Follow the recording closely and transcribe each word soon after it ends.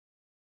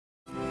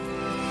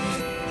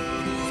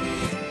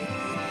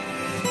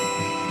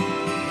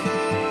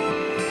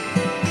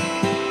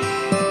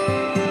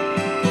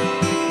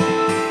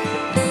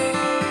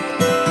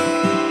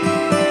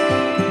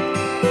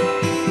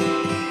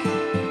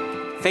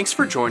Thanks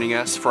for joining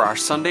us for our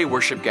Sunday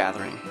worship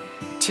gathering.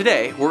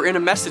 Today, we're in a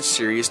message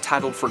series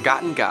titled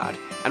Forgotten God,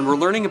 and we're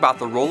learning about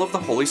the role of the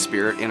Holy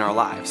Spirit in our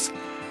lives.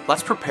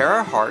 Let's prepare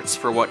our hearts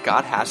for what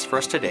God has for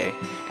us today,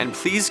 and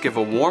please give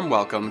a warm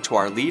welcome to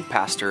our lead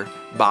pastor,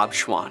 Bob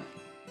Schwan.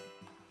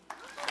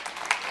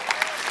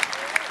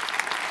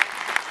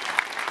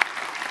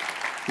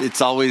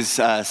 It's always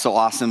so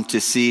awesome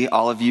to see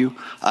all of you.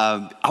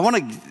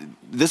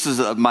 This is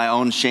my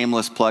own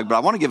shameless plug, but I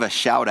want to give a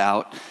shout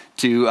out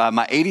to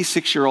my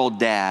 86-year-old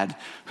dad,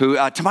 who,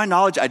 to my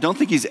knowledge, I don't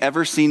think he's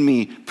ever seen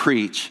me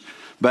preach.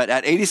 But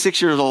at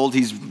 86 years old,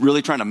 he's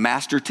really trying to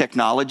master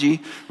technology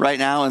right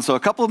now. And so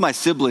a couple of my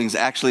siblings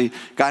actually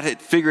got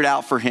it figured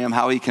out for him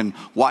how he can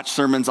watch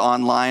sermons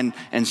online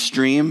and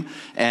stream.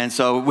 And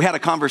so we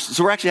had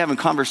so we're actually having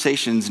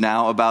conversations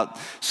now about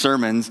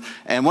sermons.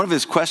 And one of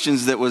his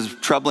questions that was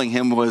troubling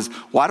him was,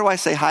 why do I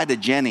say hi to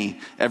Jenny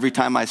every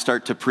time I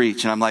start to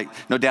preach? And I'm like,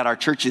 no, Dad, our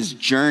church is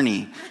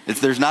Journey.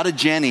 There's not a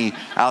Jenny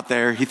out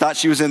there. He thought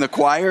she was in the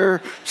choir,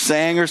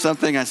 sang or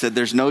something. I said,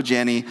 there's no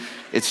Jenny.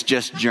 It's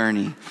just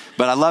Journey.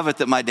 But I love it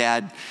that my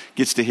dad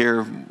gets to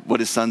hear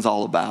what his son's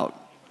all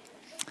about.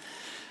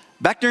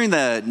 Back during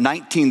the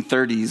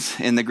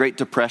 1930s, in the Great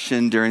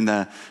Depression, during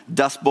the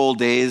Dust Bowl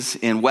days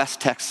in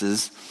West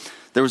Texas,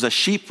 there was a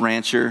sheep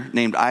rancher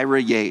named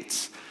Ira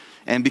Yates.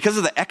 And because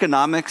of the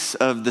economics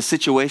of the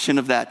situation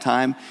of that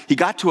time, he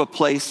got to a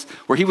place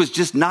where he was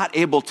just not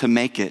able to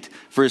make it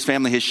for his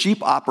family. His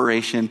sheep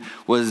operation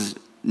was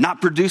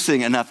not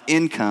producing enough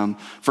income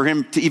for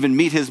him to even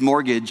meet his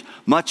mortgage,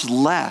 much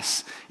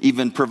less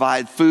even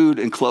provide food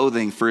and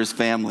clothing for his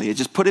family. It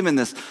just put him in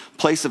this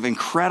place of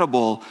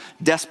incredible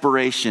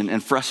desperation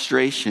and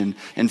frustration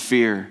and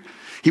fear.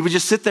 He would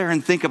just sit there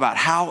and think about,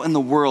 how in the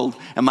world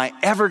am I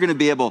ever going to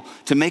be able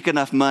to make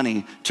enough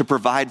money to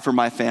provide for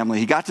my family?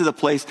 He got to the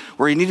place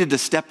where he needed to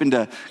step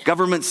into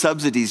government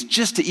subsidies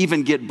just to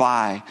even get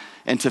by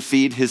and to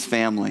feed his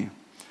family.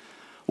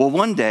 Well,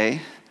 one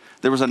day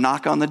there was a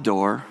knock on the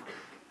door,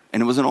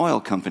 and it was an oil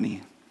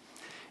company.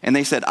 And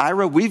they said,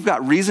 Ira, we've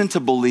got reason to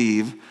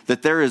believe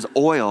that there is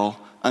oil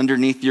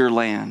underneath your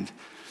land.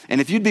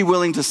 And if you'd be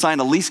willing to sign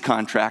a lease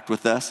contract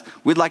with us,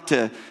 we'd like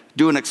to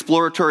do an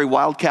exploratory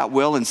wildcat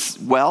well and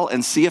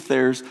see if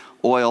there's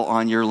oil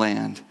on your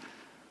land.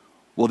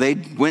 Well, they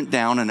went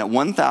down, and at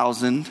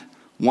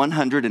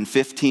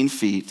 1,115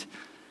 feet,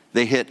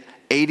 they hit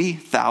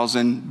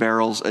 80,000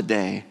 barrels a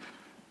day.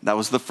 That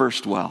was the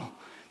first well.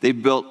 They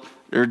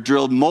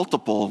drilled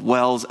multiple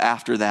wells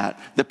after that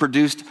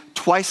produced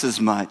twice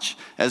as much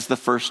as the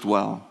first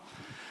well.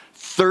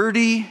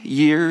 30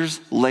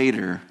 years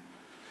later,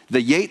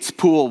 the Yates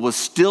pool was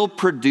still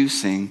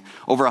producing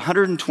over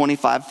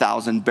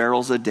 125,000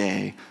 barrels a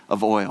day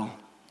of oil.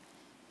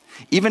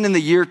 Even in the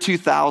year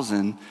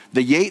 2000,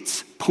 the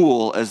Yates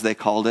pool, as they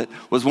called it,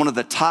 was one of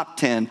the top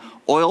 10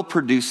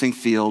 oil-producing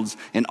fields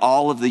in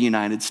all of the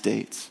United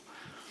States.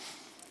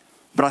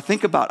 But I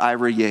think about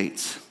Ira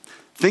Yates.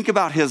 Think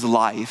about his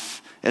life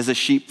as a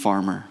sheep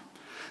farmer,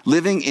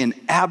 living in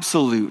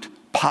absolute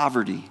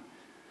poverty,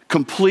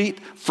 complete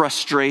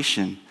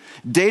frustration,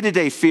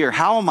 day-to-day fear.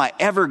 How am I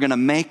ever going to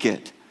make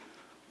it?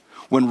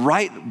 When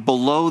right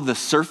below the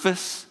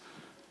surface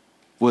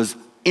was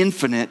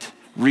infinite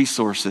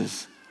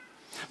resources.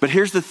 But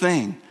here's the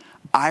thing,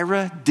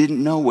 Ira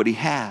didn't know what he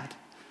had.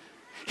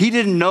 He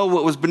didn't know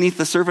what was beneath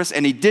the surface,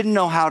 and he didn't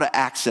know how to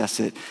access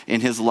it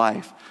in his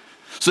life.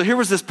 So here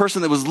was this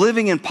person that was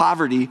living in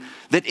poverty,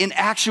 that in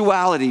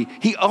actuality,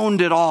 he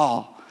owned it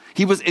all.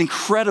 He was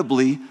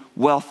incredibly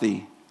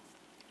wealthy.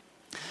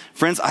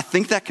 Friends, I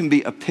think that can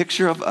be a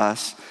picture of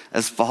us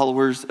as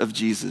followers of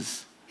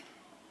Jesus.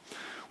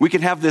 We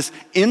can have this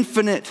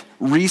infinite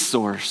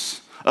resource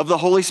of the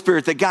Holy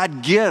Spirit that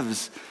God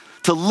gives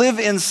to live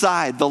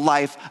inside the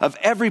life of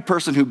every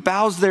person who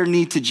bows their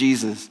knee to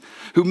Jesus,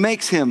 who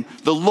makes him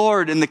the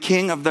Lord and the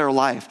King of their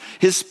life.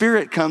 His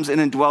Spirit comes in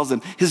and dwells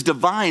in his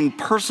divine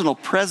personal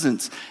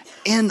presence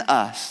in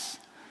us.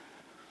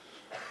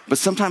 But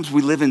sometimes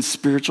we live in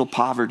spiritual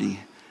poverty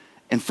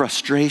and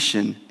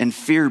frustration and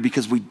fear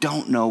because we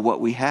don't know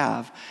what we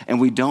have and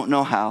we don't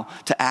know how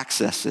to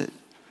access it.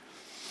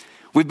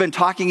 We've been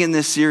talking in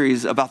this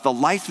series about the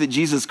life that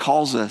Jesus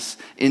calls us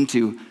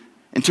into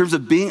in terms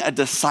of being a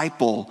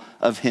disciple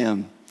of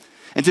him.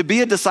 And to be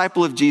a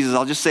disciple of Jesus,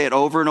 I'll just say it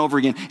over and over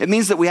again, it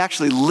means that we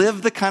actually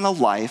live the kind of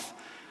life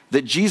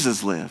that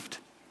Jesus lived.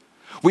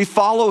 We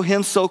follow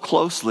him so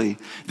closely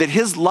that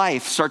his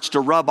life starts to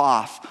rub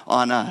off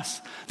on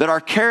us, that our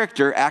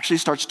character actually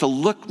starts to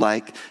look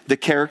like the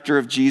character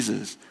of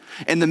Jesus.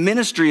 And the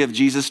ministry of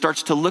Jesus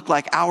starts to look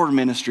like our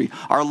ministry.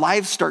 Our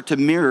lives start to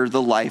mirror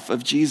the life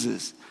of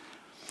Jesus.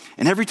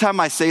 And every time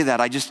I say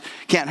that, I just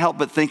can't help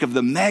but think of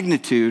the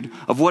magnitude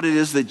of what it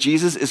is that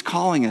Jesus is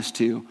calling us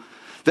to.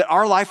 That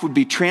our life would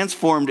be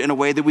transformed in a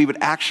way that we would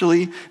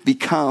actually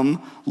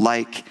become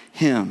like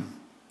him.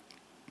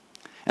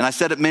 And I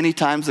said it many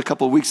times a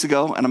couple of weeks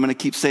ago, and I'm going to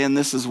keep saying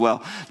this as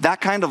well.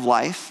 That kind of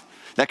life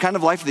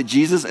that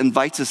Jesus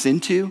invites us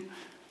into,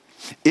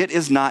 it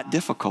is not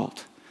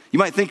difficult. You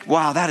might think,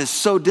 wow, that is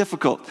so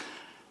difficult.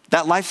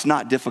 that life's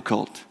not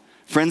difficult.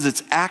 Friends,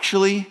 it's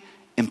actually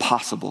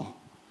impossible.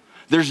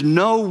 There's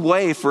no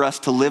way for us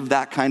to live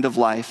that kind of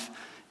life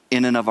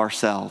in and of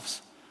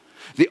ourselves.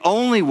 The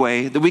only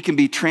way that we can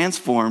be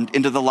transformed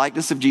into the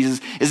likeness of Jesus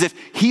is if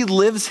he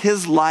lives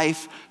his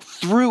life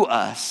through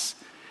us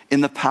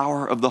in the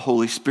power of the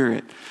Holy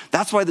Spirit.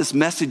 That's why this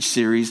message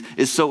series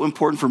is so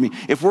important for me.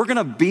 If we're going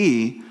to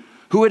be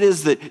who it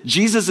is that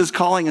Jesus is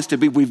calling us to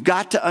be, we've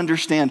got to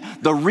understand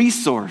the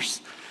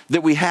resource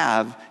that we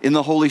have in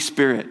the Holy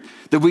Spirit,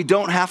 that we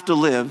don't have to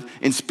live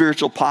in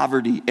spiritual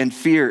poverty and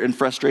fear and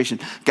frustration.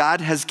 God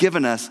has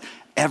given us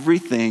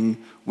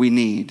everything we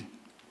need.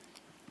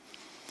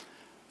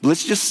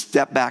 Let's just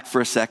step back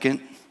for a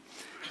second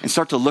and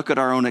start to look at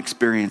our own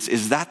experience.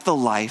 Is that the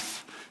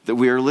life that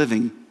we are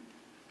living?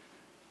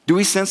 Do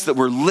we sense that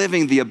we're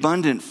living the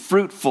abundant,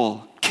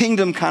 fruitful,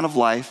 kingdom kind of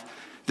life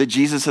that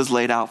Jesus has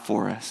laid out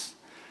for us?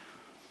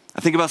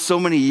 I think about so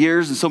many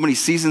years and so many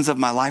seasons of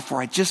my life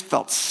where I just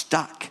felt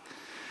stuck.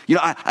 You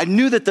know, I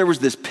knew that there was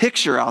this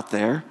picture out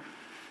there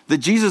that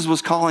Jesus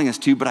was calling us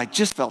to, but I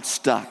just felt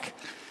stuck.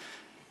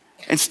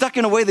 And stuck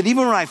in a way that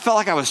even when I felt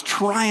like I was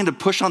trying to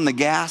push on the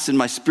gas in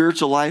my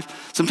spiritual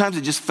life, sometimes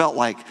it just felt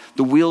like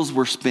the wheels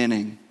were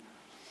spinning.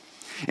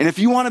 And if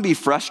you want to be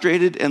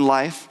frustrated in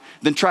life,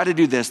 then try to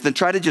do this. Then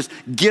try to just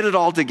get it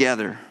all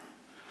together.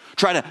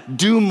 Try to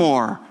do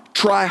more,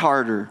 try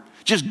harder,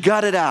 just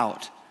gut it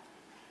out.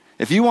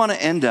 If you want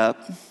to end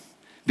up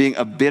being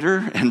a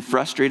bitter and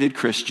frustrated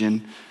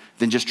Christian,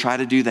 then just try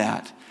to do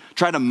that.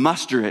 Try to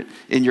muster it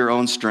in your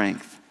own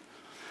strength.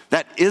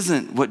 That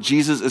isn't what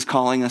Jesus is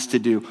calling us to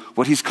do.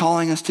 What he's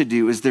calling us to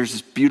do is there's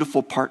this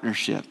beautiful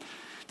partnership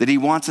that he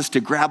wants us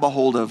to grab a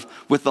hold of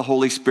with the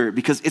Holy Spirit,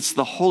 because it's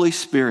the Holy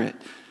Spirit,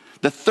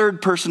 the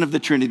third person of the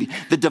Trinity,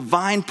 the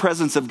divine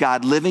presence of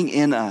God living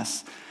in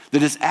us,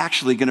 that is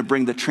actually going to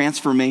bring the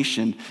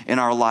transformation in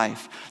our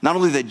life. Not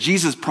only that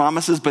Jesus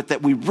promises, but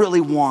that we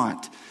really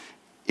want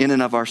in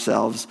and of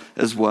ourselves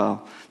as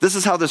well. This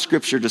is how the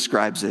scripture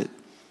describes it.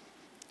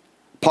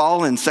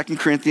 Paul in 2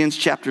 Corinthians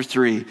chapter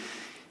 3,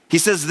 he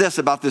says this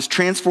about this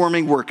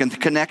transforming work and the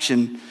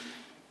connection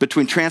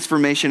between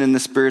transformation and the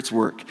Spirit's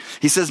work.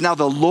 He says, now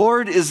the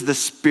Lord is the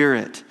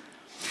Spirit,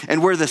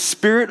 and where the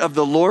Spirit of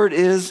the Lord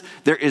is,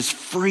 there is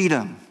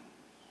freedom.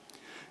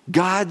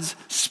 God's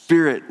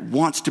Spirit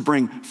wants to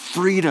bring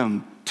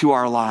freedom to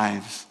our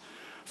lives.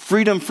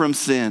 Freedom from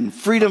sin,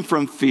 freedom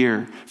from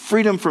fear,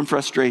 freedom from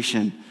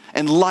frustration,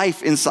 and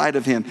life inside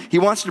of him. He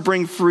wants to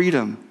bring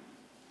freedom.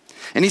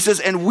 And he says,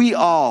 and we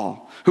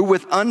all, who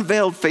with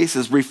unveiled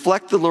faces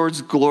reflect the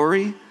Lord's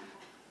glory,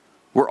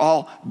 we're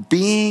all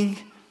being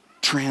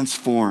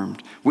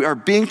transformed. We are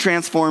being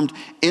transformed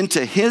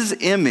into his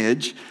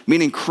image,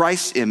 meaning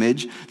Christ's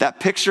image, that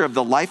picture of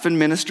the life and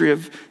ministry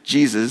of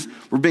Jesus.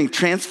 We're being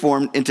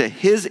transformed into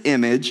his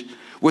image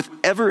with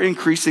ever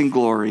increasing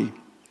glory,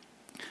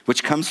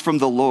 which comes from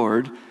the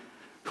Lord,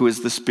 who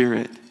is the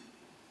Spirit.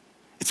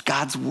 It's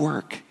God's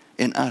work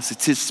in us.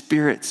 It's his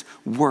Spirit's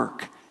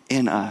work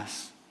in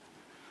us.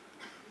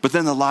 But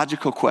then the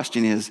logical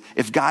question is,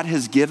 if God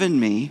has given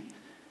me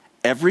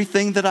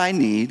everything that I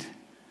need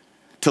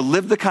to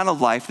live the kind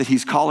of life that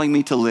he's calling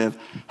me to live,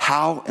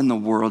 how in the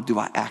world do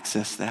I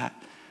access that?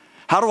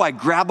 How do I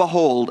grab a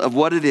hold of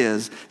what it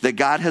is that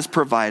God has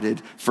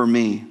provided for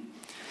me?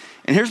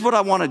 And here's what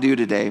I want to do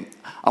today.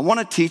 I want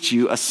to teach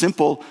you a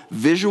simple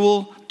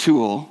visual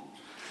tool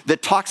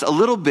that talks a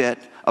little bit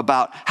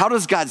about how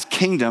does God's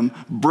kingdom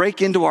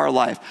break into our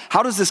life?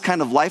 How does this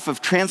kind of life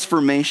of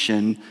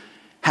transformation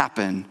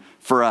happen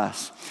for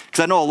us? Because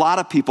I know a lot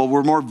of people,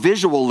 we're more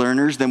visual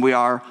learners than we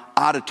are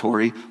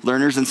auditory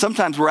learners. And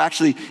sometimes we're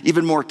actually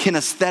even more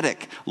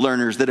kinesthetic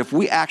learners, that if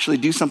we actually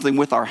do something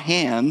with our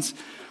hands,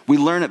 we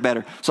learn it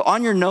better. So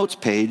on your notes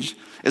page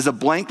is a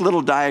blank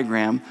little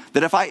diagram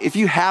that if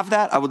you have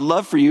that, I would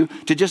love for you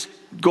to just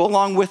go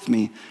along with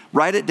me.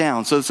 Write it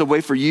down so it's a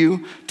way for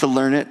you to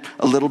learn it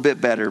a little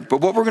bit better. But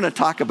what we're going to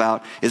talk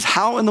about is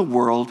how in the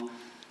world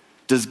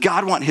does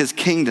God want his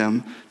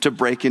kingdom to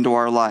break into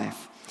our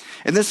life?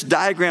 And this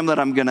diagram that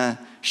I'm going to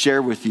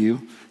share with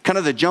you, kind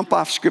of the jump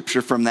off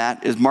scripture from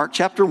that is Mark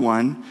chapter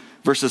 1,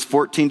 verses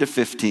 14 to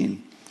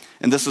 15.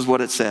 And this is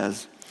what it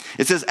says.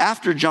 It says,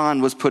 after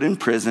John was put in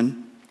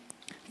prison,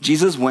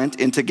 Jesus went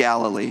into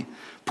Galilee,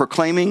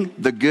 proclaiming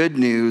the good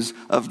news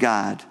of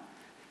God.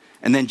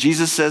 And then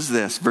Jesus says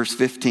this, verse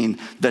 15,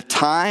 the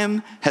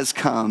time has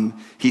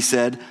come, he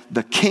said,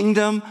 the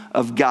kingdom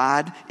of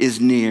God is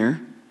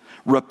near.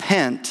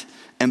 Repent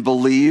and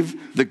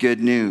believe the good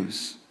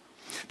news.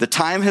 The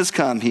time has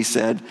come, he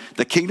said,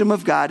 the kingdom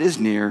of God is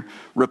near.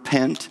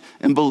 Repent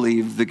and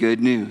believe the good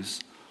news.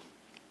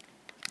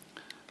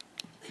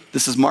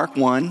 This is Mark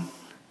 1,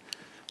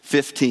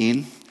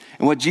 15.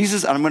 And what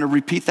Jesus, I'm going to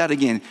repeat that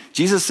again.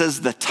 Jesus says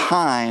the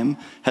time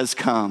has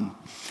come.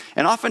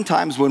 And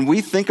oftentimes when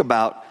we think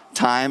about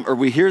time, or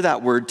we hear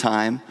that word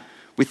time,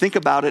 we think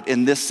about it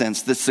in this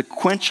sense, the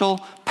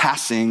sequential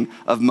passing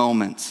of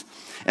moments.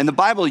 And the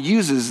Bible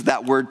uses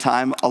that word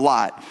time a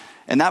lot.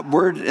 And that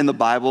word in the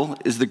Bible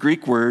is the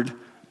Greek word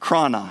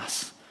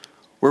chronos,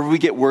 where we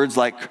get words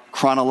like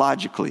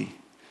chronologically,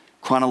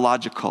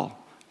 chronological,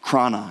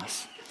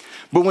 chronos.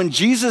 But when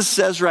Jesus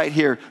says right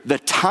here, the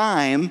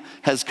time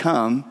has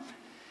come,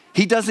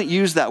 he doesn't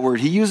use that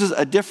word. He uses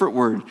a different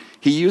word.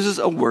 He uses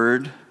a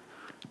word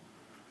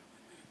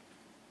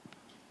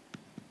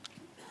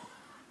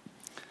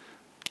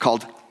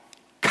called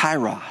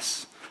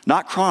kairos.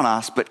 Not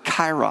chronos, but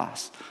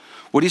kairos.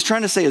 What he's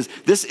trying to say is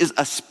this is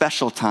a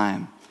special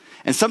time.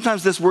 And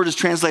sometimes this word is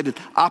translated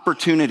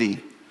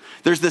opportunity.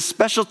 There's this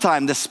special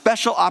time, this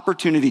special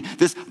opportunity,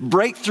 this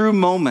breakthrough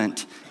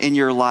moment in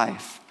your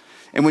life.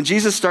 And when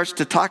Jesus starts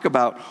to talk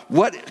about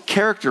what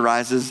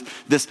characterizes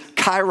this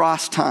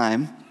kairos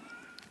time,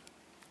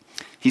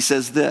 he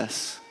says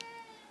this.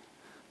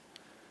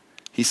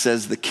 He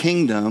says, the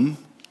kingdom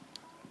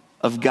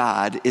of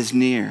God is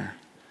near.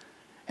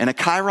 And a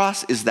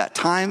kairos is that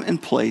time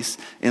and place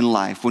in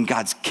life when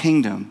God's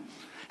kingdom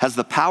has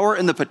the power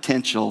and the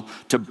potential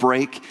to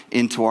break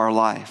into our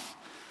life.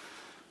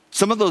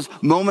 Some of those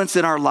moments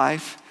in our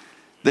life,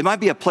 they might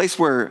be a place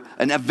where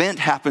an event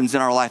happens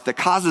in our life that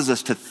causes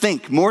us to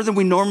think more than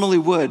we normally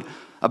would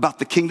about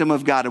the kingdom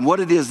of God and what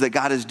it is that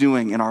God is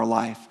doing in our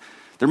life.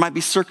 There might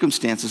be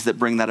circumstances that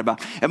bring that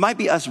about. It might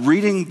be us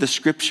reading the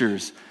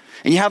scriptures,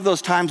 and you have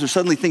those times where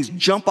suddenly things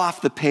jump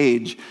off the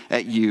page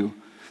at you.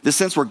 The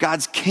sense where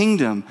God's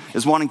kingdom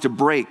is wanting to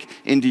break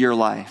into your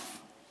life.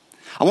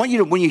 I want you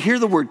to, when you hear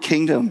the word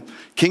kingdom,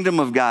 kingdom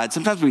of God,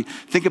 sometimes we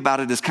think about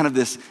it as kind of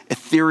this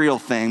ethereal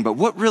thing, but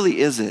what really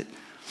is it?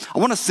 I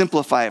want to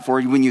simplify it for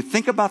you. When you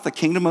think about the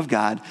kingdom of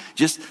God,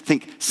 just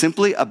think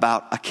simply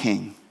about a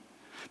king.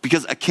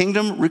 Because a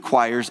kingdom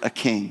requires a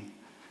king.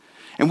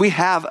 And we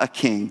have a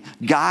king.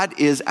 God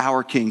is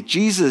our king.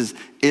 Jesus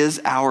is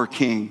our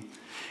king.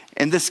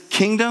 And this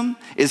kingdom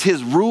is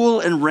his rule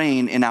and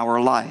reign in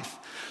our life.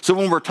 So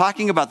when we're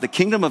talking about the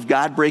kingdom of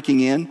God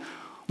breaking in,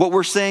 what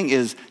we're saying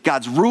is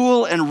God's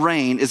rule and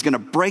reign is going to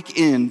break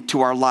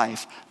into our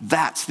life.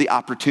 That's the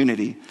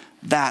opportunity.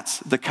 That's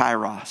the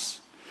kairos.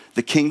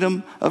 The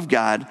kingdom of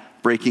God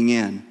breaking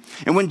in.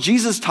 And when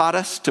Jesus taught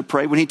us to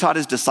pray, when he taught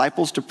his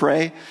disciples to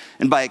pray,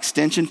 and by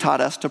extension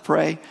taught us to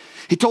pray,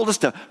 he told us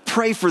to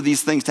pray for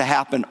these things to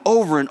happen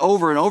over and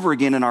over and over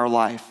again in our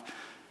life.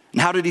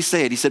 And how did he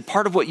say it? He said,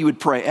 part of what you would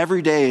pray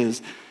every day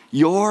is,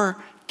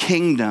 your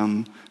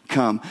kingdom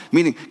come.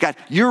 Meaning, God,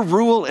 your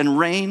rule and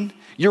reign,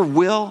 your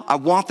will, I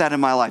want that in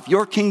my life.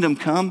 Your kingdom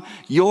come,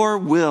 your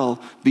will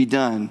be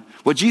done.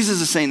 What Jesus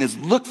is saying is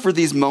look for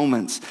these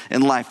moments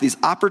in life, these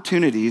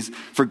opportunities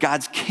for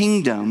God's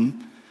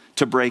kingdom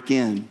to break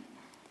in.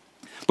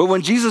 But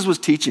when Jesus was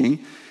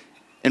teaching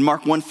in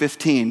Mark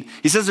 1:15,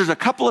 he says there's a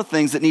couple of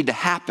things that need to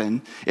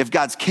happen if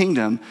God's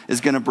kingdom is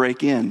going to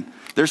break in.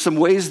 There's some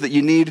ways that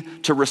you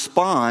need to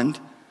respond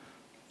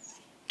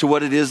to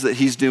what it is that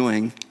he's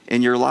doing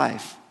in your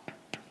life.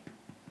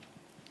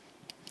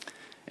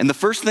 And the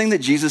first thing that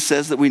Jesus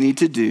says that we need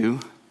to do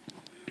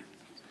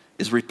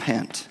is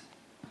repent.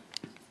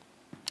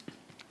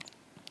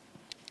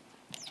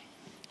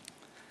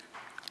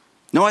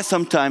 Now, I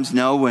sometimes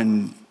know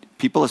when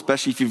people,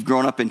 especially if you've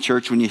grown up in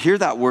church, when you hear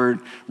that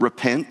word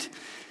repent,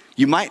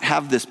 you might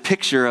have this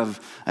picture of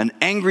an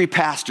angry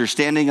pastor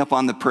standing up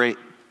on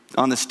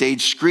the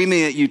stage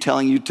screaming at you,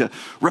 telling you to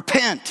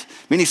repent,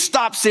 meaning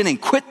stop sinning,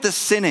 quit this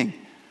sinning.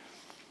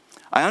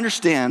 I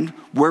understand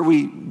where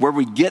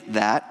we get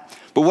that.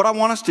 But what I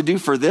want us to do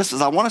for this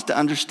is I want us to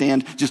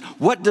understand just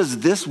what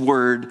does this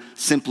word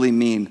simply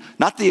mean?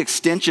 Not the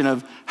extension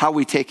of how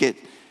we take it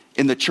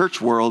in the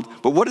church world,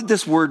 but what did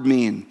this word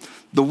mean?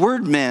 The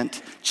word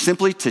meant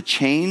simply to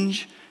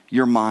change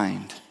your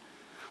mind.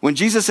 When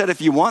Jesus said, if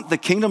you want the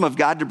kingdom of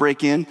God to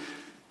break in,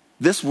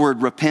 this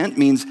word repent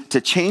means to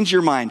change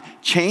your mind.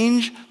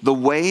 Change the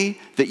way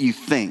that you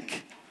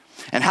think.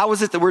 And how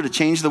is it that we're to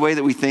change the way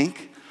that we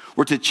think?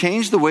 We're to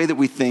change the way that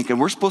we think, and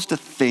we're supposed to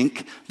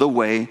think the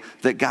way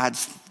that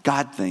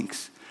God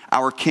thinks,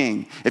 our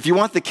King. If you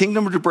want the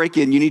kingdom to break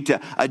in, you need to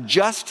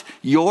adjust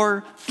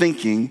your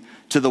thinking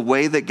to the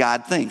way that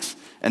God thinks.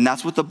 And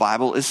that's what the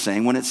Bible is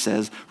saying when it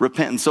says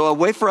repentance. So a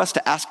way for us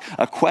to ask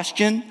a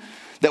question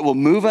that will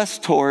move us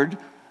toward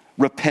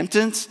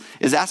repentance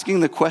is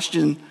asking the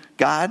question,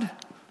 God,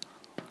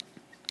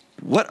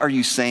 what are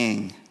you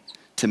saying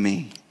to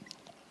me?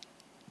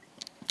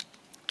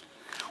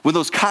 When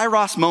those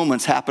kairos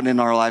moments happen in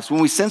our lives,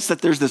 when we sense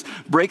that there's this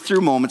breakthrough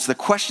moments, the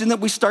question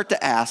that we start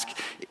to ask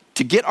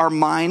to get our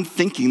mind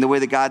thinking the way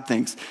that God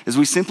thinks is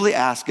we simply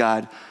ask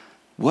God,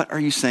 what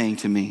are you saying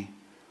to me?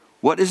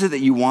 What is it that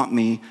you want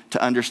me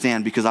to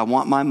understand? Because I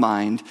want my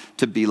mind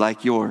to be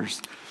like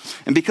yours.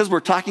 And because we're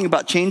talking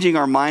about changing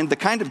our mind, the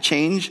kind of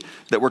change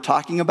that we're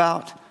talking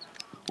about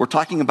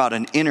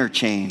an inner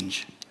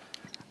change,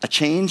 a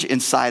change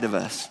inside of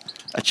us,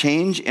 a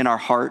change in our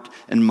heart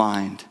and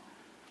mind.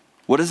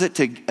 What is it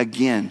to,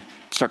 again,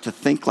 start to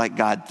think like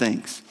God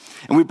thinks?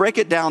 And we break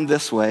it down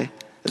this way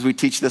as we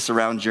teach this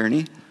around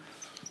Journey.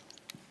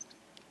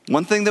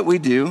 One thing that we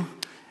do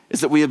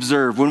is that we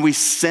observe. When we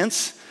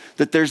sense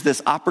that there's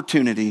this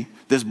opportunity,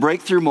 this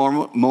breakthrough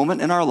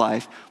moment in our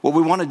life, what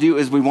we want to do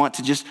is we want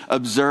to just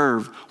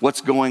observe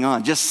what's going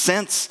on. Just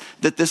sense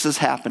that this is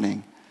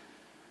happening.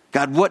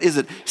 God, what is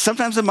it?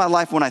 Sometimes in my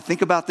life when I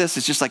think about this,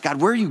 it's just like,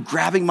 God, where are you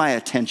grabbing my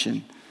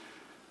attention?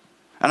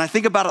 And I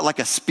think about it like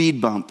a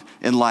speed bump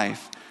in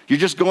life. You're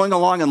just going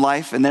along in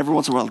life and every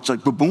once in a while it's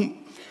like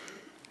boom.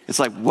 It's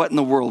like, what in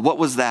the world? What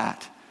was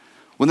that?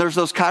 When there's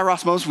those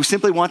kairos moments, we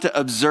simply want to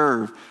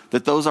observe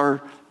that those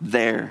are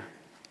there.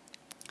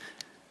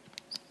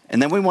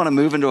 And then we want to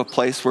move into a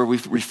place where we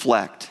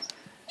reflect.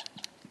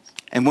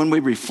 And when we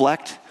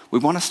reflect, we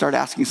want to start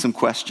asking some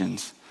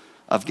questions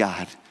of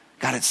God.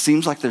 God, it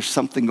seems like there's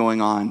something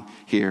going on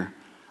here.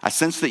 I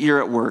sense that you're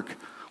at work.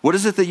 What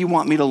is it that you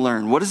want me to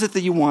learn? What is it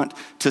that you want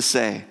to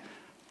say?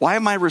 Why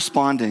am I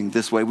responding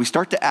this way? We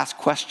start to ask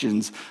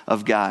questions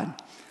of God.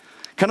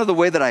 Kind of the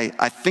way that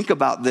I think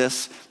about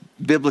this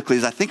biblically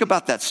is I think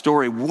about that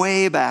story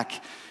way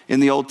back in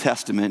the Old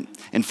Testament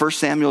in 1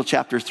 Samuel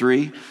chapter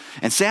 3.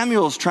 And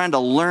Samuel is trying to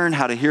learn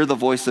how to hear the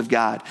voice of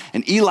God.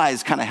 And Eli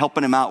is kind of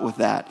helping him out with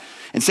that.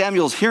 And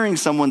Samuel's hearing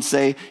someone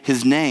say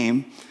his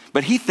name,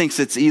 but he thinks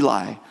it's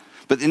Eli.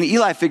 But then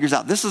Eli figures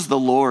out this is the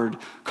Lord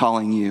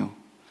calling you.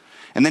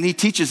 And then he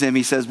teaches him,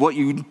 he says, what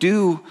you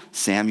do,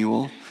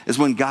 Samuel, is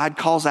when God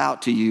calls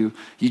out to you,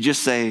 you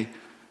just say,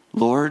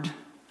 Lord,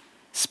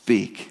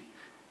 speak.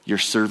 Your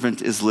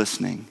servant is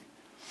listening.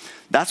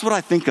 That's what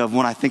I think of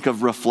when I think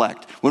of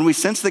reflect. When we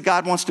sense that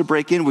God wants to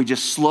break in, we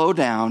just slow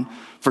down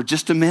for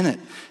just a minute.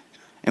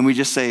 And we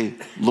just say,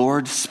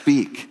 Lord,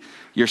 speak.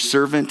 Your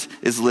servant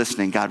is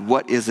listening. God,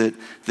 what is it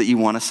that you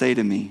want to say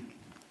to me?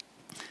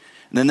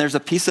 And then there's a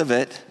piece of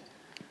it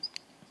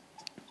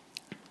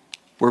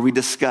where we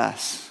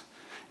discuss.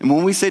 And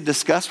when we say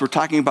discuss, we're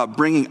talking about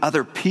bringing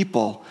other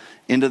people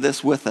into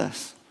this with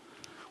us.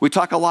 We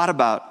talk a lot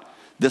about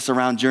this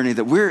around Journey,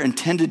 that we're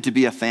intended to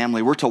be a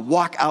family. We're to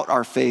walk out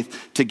our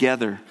faith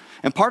together.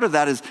 And part of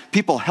that is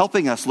people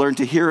helping us learn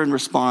to hear and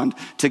respond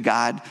to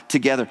God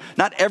together.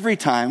 Not every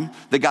time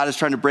that God is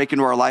trying to break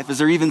into our life is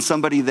there even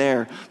somebody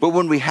there. But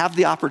when we have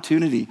the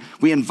opportunity,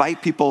 we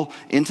invite people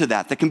into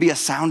that. That can be a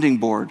sounding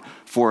board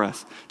for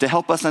us to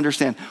help us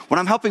understand. When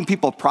I'm helping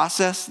people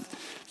process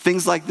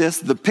things like this,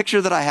 the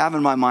picture that I have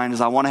in my mind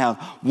is I want to have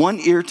one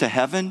ear to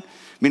heaven,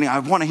 meaning I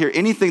want to hear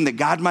anything that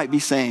God might be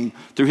saying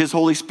through his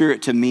Holy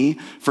Spirit to me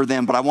for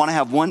them, but I want to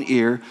have one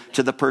ear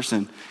to the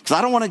person. Because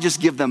I don't want to just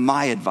give them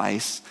my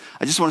advice.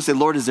 I just want to say,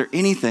 Lord, is there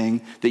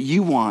anything that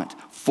you want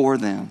for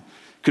them?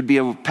 Could be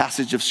a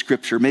passage of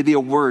scripture, maybe a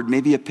word,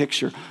 maybe a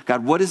picture.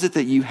 God, what is it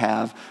that you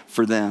have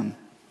for them?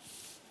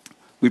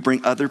 We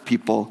bring other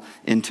people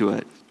into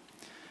it.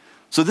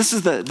 So this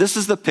is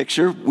the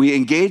picture. We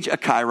engage a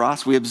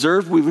kairos. We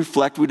observe, we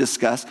reflect, we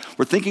discuss.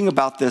 We're thinking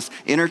about this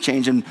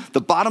interchange. And the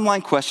bottom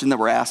line question that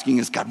we're asking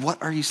is, God,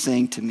 what are you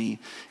saying to me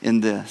in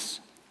this?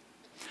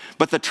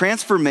 But the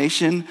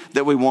transformation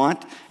that we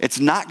want, it's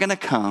not going to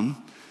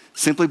come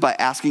simply by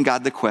asking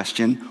God the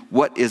question,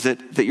 what is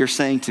it that you're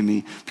saying to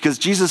me? Because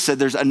Jesus said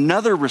there's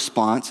another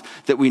response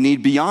that we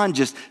need beyond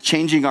just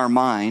changing our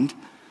mind.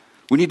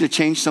 We need to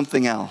change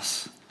something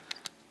else.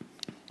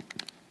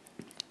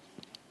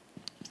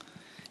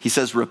 He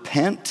says,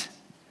 repent,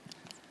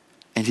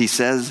 and he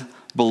says,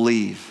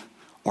 believe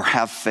or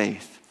have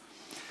faith.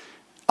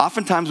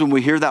 Oftentimes when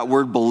we hear that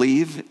word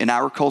believe in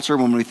our culture,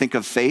 when we think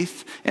of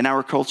faith in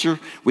our culture,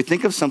 we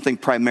think of something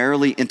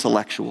primarily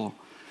intellectual,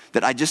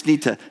 that I just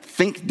need to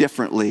think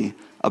differently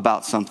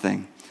about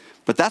something.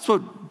 But that's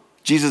what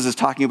Jesus is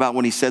talking about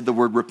when he said the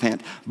word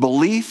repent.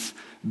 Belief,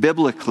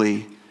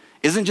 biblically,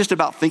 isn't just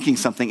about thinking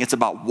something, it's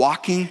about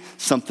walking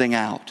something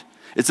out.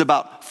 It's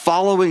about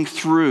following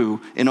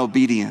through in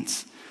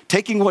obedience.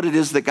 Taking what it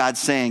is that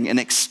God's saying and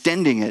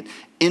extending it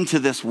into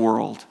this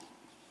world.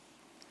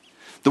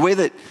 The way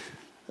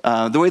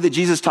that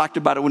Jesus talked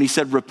about it when he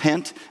said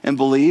repent and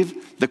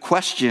believe, the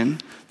question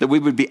that we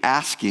would be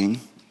asking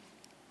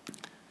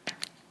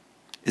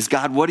is,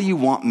 God, what do you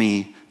want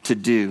me to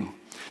do?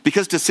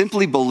 Because to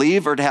simply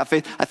believe or to have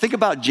faith, I think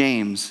about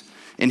James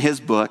in his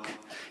book.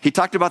 He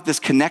talked about this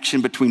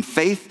connection between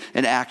faith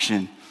and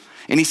action.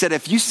 And he said,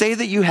 if you say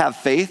that you have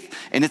faith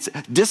and it's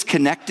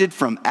disconnected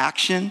from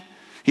action,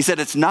 he said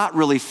it's not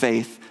really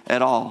faith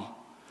at all.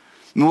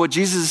 And what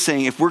Jesus is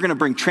saying, if we're going to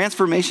bring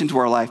transformation to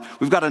our life,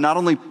 we've got to not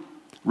only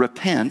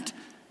repent,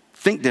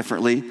 think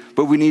differently,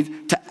 but we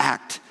need to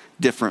act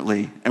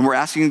differently. And we're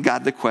asking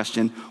God the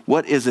question,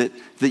 what is it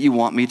that you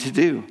want me to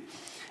do?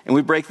 And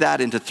we break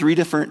that into three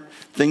different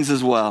things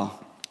as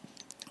well.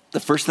 The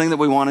first thing that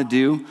we want to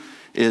do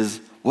is,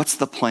 what's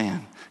the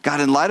plan?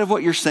 God, in light of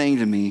what you're saying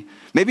to me,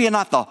 maybe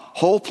not the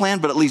whole plan,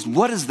 but at least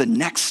what is the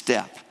next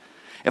step?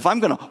 If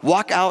I'm going to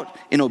walk out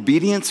in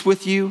obedience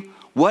with you,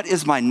 what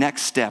is my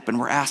next step? And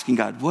we're asking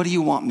God, what do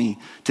you want me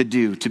to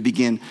do to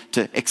begin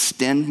to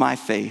extend my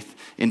faith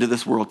into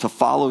this world, to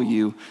follow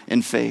you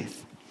in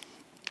faith?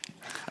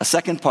 A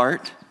second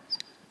part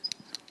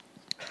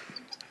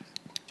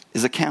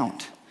is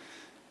account,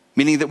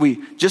 meaning that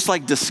we just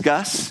like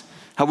discuss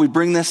how we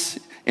bring this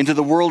into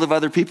the world of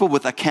other people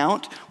with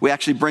account, we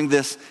actually bring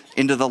this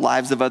into the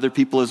lives of other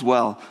people as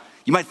well.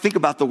 You might think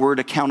about the word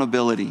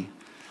accountability.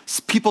 It's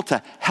people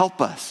to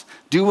help us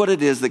do what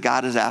it is that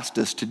God has asked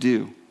us to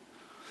do.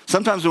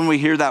 Sometimes when we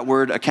hear that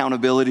word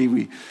accountability,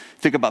 we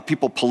think about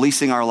people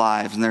policing our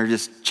lives, and they're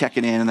just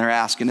checking in and they're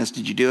asking us,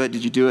 did you do it?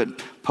 Did you do it?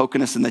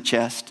 Poking us in the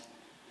chest.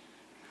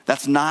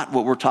 That's not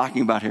what we're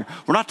talking about here.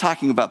 We're not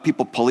talking about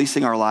people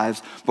policing our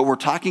lives, but we're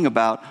talking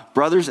about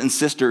brothers and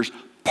sisters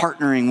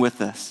partnering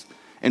with us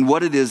in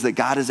what it is that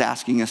God is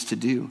asking us to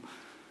do.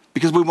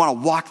 Because we want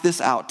to walk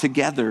this out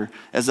together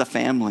as a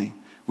family.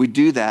 We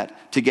do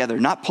that together,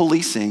 not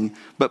policing,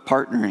 but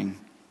partnering.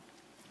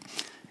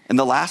 And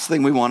the last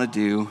thing we want to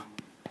do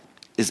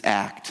is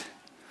act.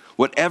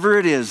 Whatever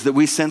it is that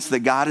we sense that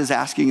God is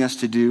asking us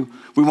to do,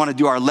 we want to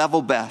do our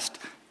level best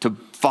to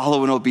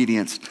follow in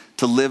obedience,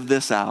 to live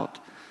this out.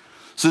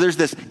 So there's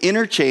this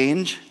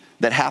interchange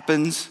that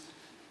happens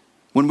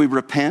when we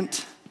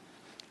repent,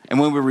 and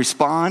when we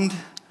respond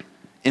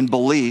in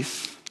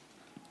belief,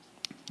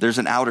 there's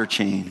an outer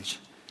change.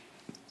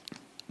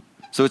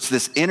 So it's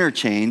this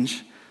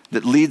interchange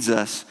that leads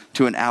us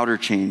to an outer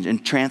change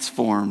and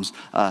transforms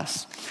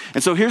us.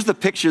 And so here's the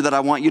picture that I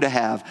want you to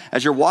have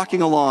as you're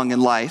walking along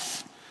in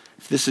life.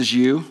 If this is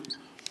you,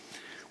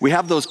 we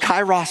have those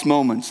kairos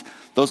moments,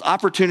 those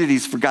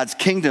opportunities for God's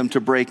kingdom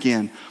to break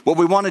in. What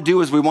we want to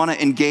do is we want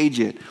to engage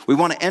it. We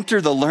want to enter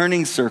the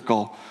learning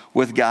circle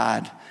with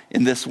God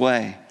in this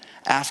way,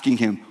 asking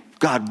him,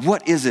 God,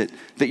 what is it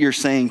that you're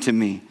saying to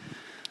me?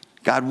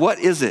 God, what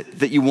is it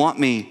that you want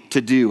me to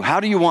do?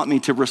 How do you want me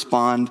to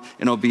respond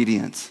in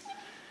obedience?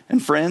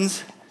 And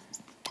friends,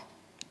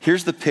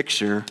 here's the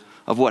picture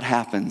of what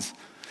happens.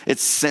 It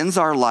sends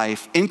our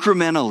life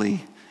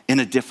incrementally in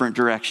a different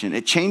direction.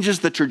 It changes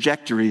the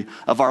trajectory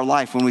of our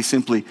life when we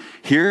simply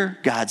hear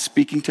God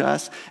speaking to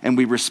us and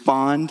we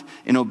respond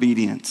in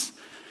obedience.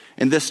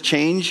 And this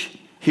change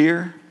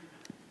here,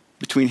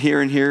 between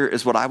here and here,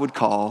 is what I would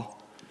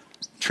call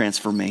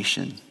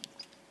transformation.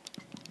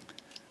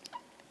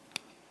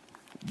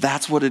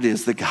 That's what it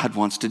is that God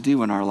wants to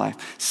do in our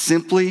life.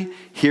 Simply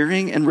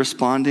hearing and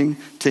responding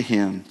to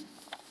him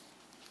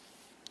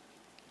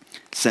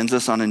sends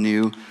us on a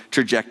new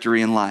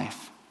trajectory in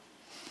life.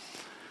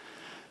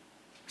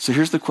 So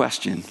here's the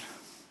question.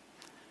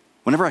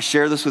 Whenever I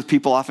share this with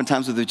people,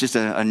 oftentimes with just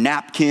a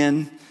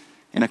napkin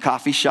in a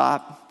coffee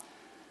shop,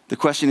 the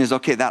question is,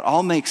 okay, that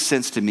all makes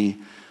sense to me,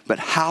 but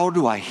how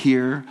do I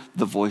hear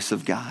the voice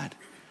of God?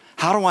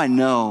 How do I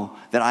know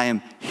that I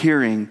am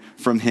hearing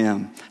from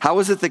him? How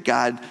is it that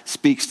God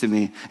speaks to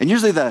me? And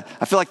usually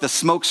I feel like the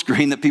smoke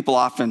screen that people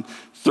often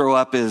throw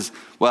up is,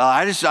 well,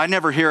 I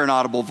never hear an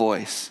audible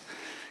voice.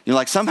 You know,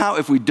 like somehow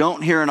if we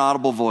don't hear an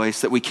audible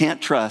voice, that we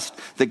can't trust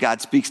that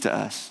God speaks to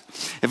us.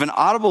 If an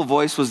audible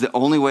voice was the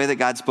only way that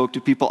God spoke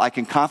to people, I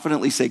can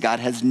confidently say God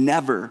has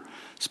never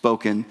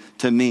spoken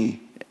to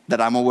me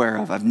that I'm aware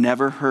of. I've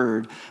never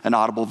heard an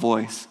audible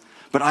voice.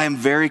 But I am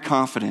very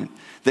confident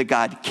that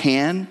God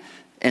can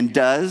and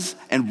does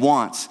and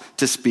wants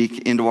to speak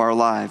into our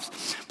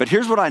lives. But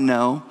here's what I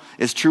know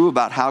is true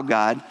about how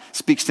God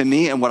speaks to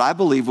me, and what I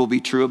believe will be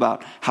true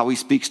about how he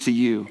speaks to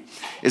you,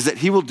 is that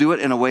he will do it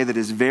in a way that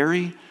is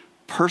very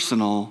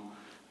personal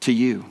to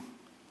you.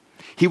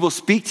 He will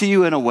speak to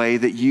you in a way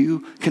that you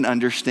can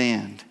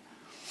understand.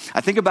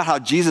 I think about how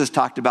Jesus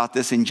talked about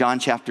this in John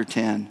chapter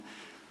 10,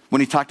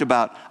 when he talked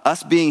about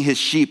us being his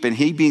sheep and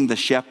he being the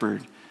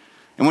shepherd.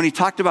 And when he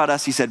talked about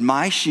us, he said,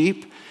 my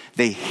sheep,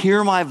 they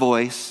hear my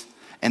voice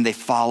and they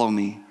follow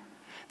me.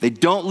 They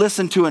don't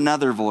listen to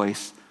another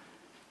voice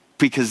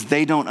because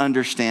they don't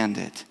understand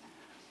it.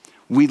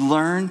 We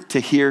learn to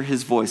hear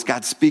his voice.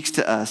 God speaks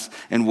to us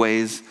in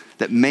ways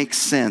that make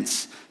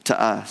sense to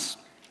us.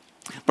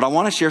 But I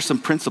want to share some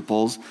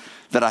principles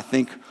that I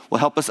think will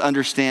help us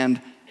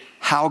understand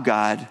how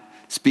God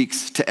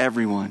speaks to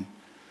everyone.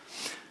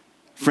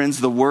 Friends,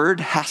 the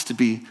word has to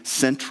be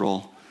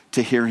central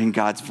to hearing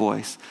God's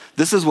voice.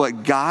 This is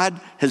what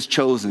God has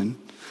chosen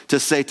to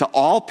say to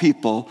all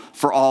people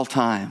for all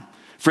time.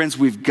 Friends,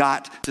 we've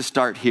got to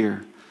start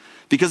here.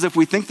 Because if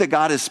we think that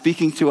God is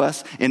speaking to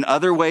us in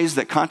other ways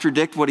that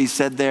contradict what he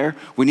said there,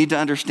 we need to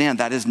understand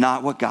that is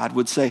not what God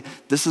would say.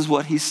 This is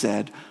what he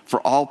said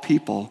for all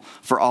people,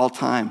 for all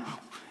time.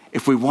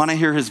 If we want to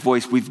hear his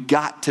voice, we've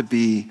got to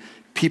be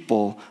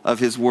people of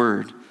his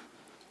word.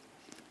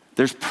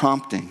 There's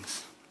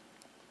promptings.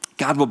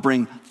 God will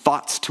bring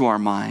thoughts to our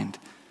mind.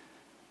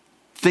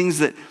 Things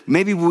that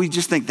maybe we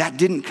just think that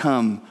didn't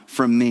come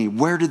from me.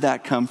 Where did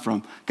that come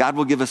from? God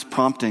will give us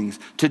promptings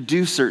to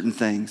do certain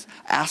things,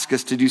 ask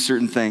us to do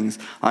certain things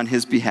on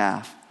his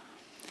behalf.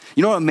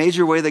 You know, a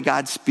major way that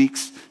God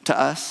speaks to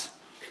us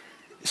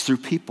is through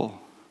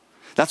people.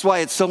 That's why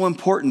it's so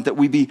important that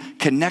we be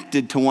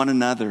connected to one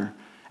another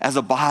as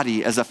a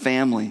body, as a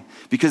family,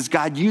 because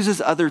God uses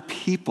other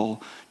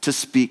people to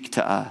speak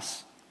to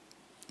us.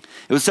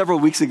 It was several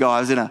weeks ago, I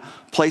was in a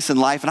place in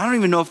life, and I don't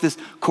even know if this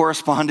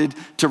corresponded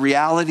to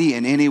reality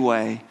in any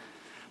way,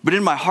 but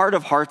in my heart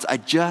of hearts, I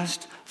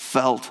just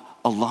felt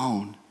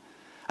alone.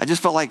 I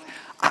just felt like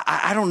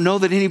I don't know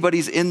that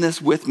anybody's in this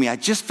with me. I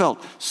just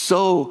felt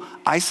so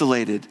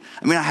isolated.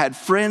 I mean, I had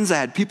friends, I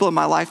had people in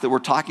my life that were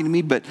talking to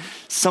me, but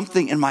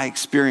something in my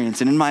experience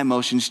and in my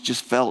emotions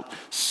just felt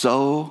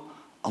so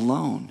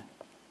alone.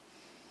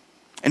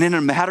 And in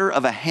a matter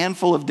of a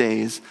handful of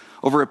days,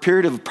 over a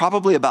period of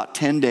probably about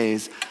 10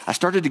 days, I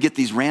started to get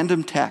these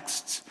random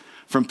texts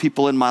from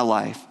people in my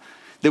life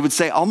that would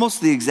say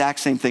almost the exact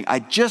same thing. I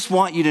just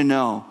want you to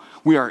know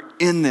we are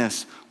in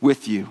this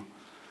with you.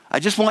 I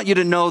just want you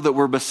to know that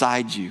we're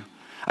beside you.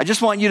 I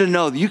just want you to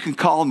know that you can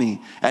call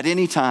me at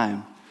any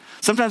time.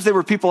 Sometimes they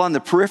were people on the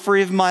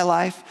periphery of my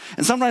life,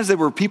 and sometimes they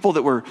were people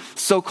that were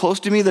so close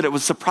to me that it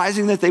was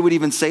surprising that they would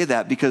even say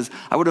that, because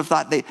I would have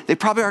thought they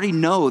probably already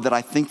know that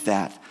I think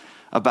that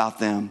about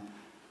them.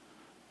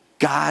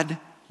 God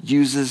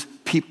uses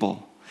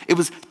people. It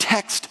was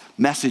text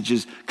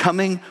messages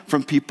coming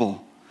from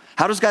people.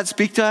 How does God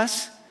speak to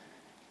us?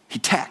 He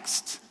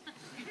texts.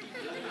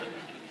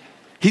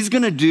 He's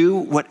going to do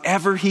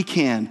whatever he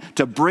can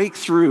to break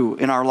through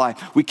in our life.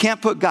 We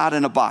can't put God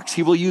in a box.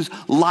 He will use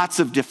lots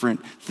of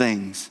different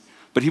things,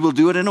 but he will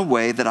do it in a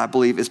way that I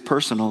believe is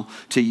personal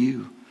to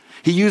you.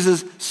 He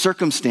uses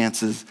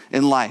circumstances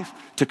in life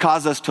to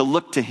cause us to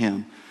look to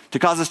him, to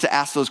cause us to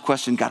ask those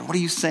questions. God, what are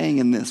you saying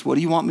in this? What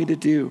do you want me to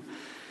do?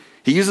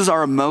 He uses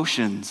our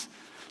emotions.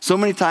 So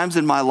many times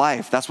in my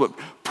life, that's what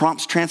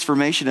prompts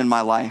transformation in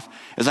my life,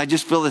 is I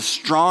just feel this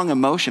strong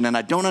emotion and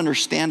I don't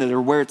understand it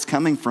or where it's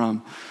coming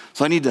from.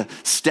 So I need to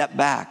step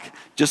back,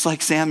 just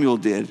like Samuel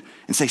did,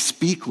 and say,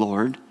 speak,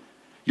 Lord.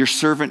 Your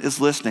servant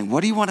is listening. What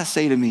do you want to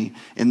say to me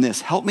in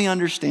this? Help me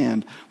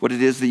understand what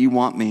it is that you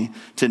want me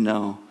to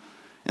know.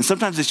 And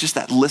sometimes it's just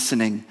that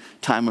listening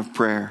time of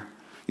prayer.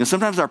 You know,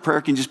 sometimes our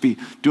prayer can just be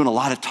doing a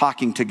lot of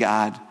talking to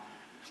God.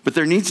 But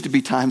there needs to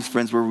be times,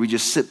 friends, where we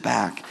just sit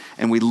back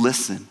and we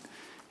listen.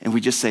 And we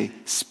just say,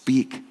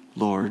 speak,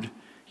 Lord.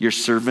 Your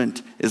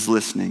servant is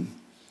listening.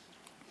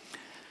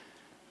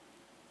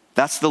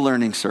 That's the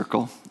learning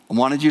circle. I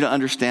wanted you to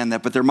understand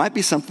that, but there might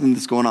be something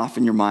that's going off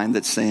in your mind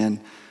that's saying,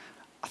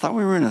 I thought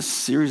we were in a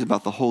series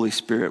about the Holy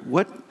Spirit.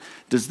 What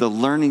does the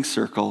learning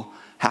circle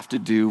have to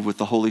do with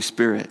the Holy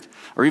Spirit?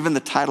 Or even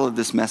the title of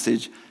this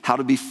message, How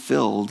to Be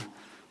Filled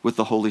with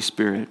the Holy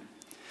Spirit.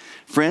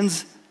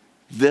 Friends,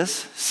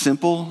 this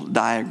simple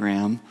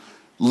diagram,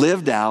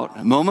 lived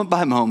out moment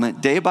by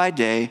moment, day by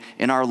day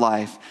in our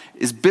life,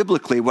 is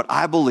biblically what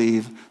I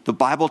believe the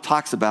Bible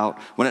talks about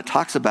when it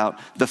talks about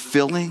the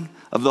filling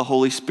of the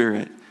Holy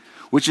Spirit,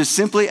 which is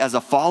simply, as a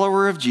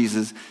follower of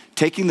Jesus,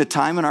 taking the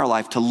time in our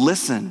life to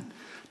listen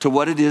to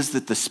what it is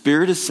that the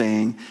Spirit is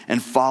saying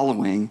and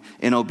following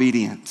in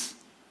obedience.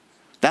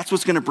 That's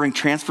what's going to bring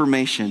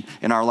transformation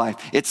in our life.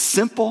 It's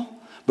simple,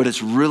 but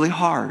it's really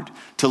hard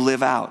to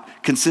live out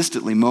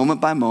consistently,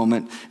 moment by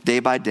moment, day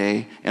by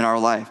day in our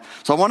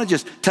life. So I want to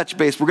just touch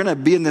base. We're going to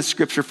be in this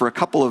scripture for a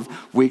couple of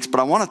weeks, but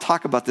I want to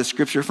talk about this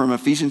scripture from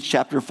Ephesians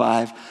chapter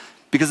 5,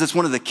 because it's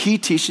one of the key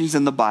teachings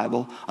in the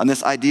Bible on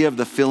this idea of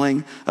the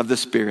filling of the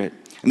Spirit.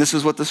 And this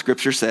is what the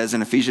scripture says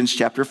in Ephesians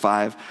chapter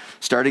 5,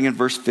 starting in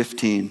verse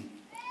 15.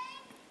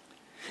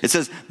 It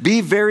says,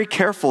 be very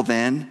careful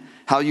then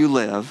how you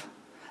live,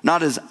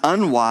 not as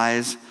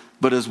unwise,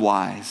 but as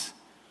wise.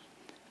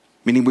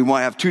 Meaning we want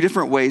to have two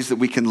different ways that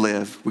we can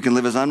live. We can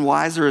live as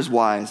unwise or as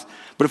wise.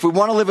 But if we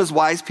want to live as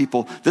wise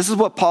people, this is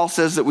what Paul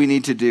says that we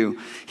need to do.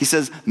 He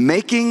says,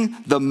 making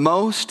the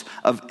most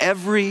of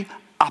every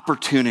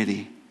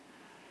opportunity.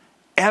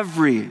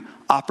 Every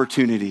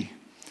opportunity.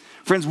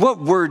 Friends, what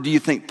word do you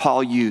think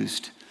Paul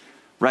used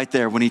right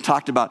there when he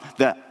talked about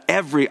that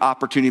every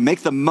opportunity?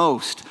 Make the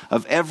most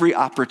of every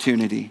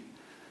opportunity.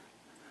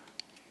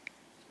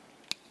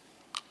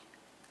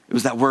 It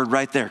was that word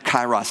right there,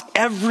 kairos.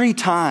 Every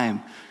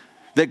time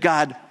that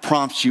God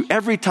prompts you,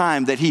 every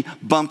time that he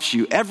bumps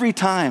you, every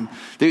time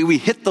that we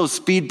hit those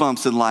speed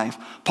bumps in life,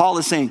 Paul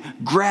is saying,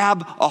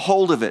 grab a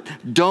hold of it.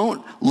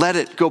 Don't let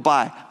it go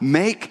by.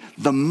 Make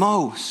the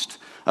most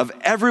of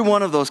every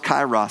one of those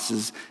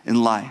kairoses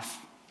in life.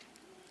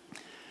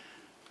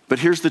 But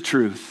here's the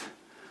truth.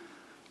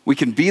 We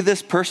can be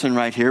this person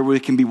right here. We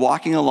can be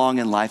walking along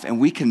in life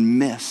and we can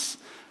miss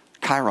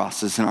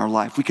kairoses in our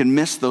life. We can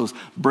miss those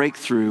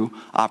breakthrough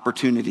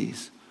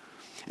opportunities.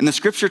 And the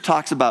scripture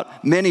talks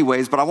about many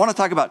ways, but I want to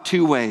talk about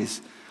two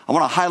ways. I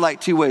want to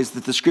highlight two ways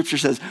that the scripture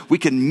says we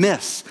can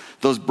miss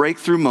those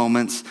breakthrough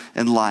moments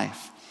in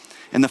life.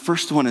 And the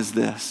first one is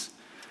this.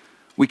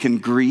 We can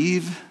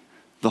grieve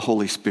the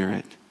Holy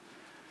Spirit.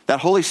 That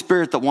Holy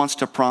Spirit that wants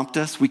to prompt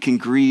us, we can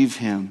grieve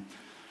him.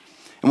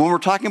 And when we're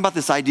talking about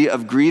this idea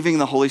of grieving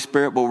the Holy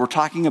Spirit, what we're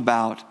talking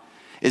about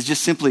is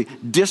just simply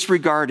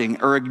disregarding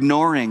or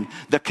ignoring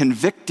the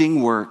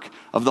convicting work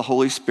of the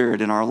Holy Spirit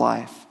in our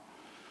life.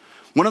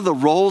 One of the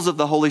roles of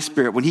the Holy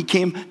Spirit when he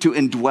came to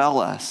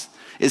indwell us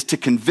is to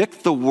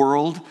convict the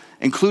world,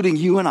 including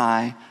you and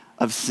I,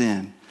 of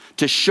sin.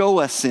 To show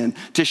us sin,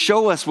 to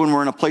show us when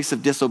we're in a place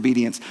of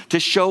disobedience, to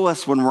show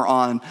us when we're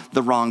on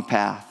the wrong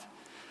path.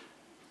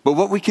 But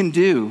what we can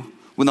do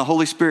when the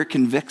Holy Spirit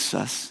convicts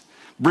us,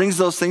 brings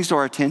those things to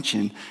our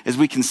attention is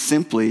we can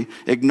simply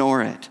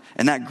ignore it.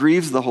 And that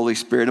grieves the Holy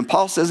Spirit. And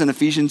Paul says in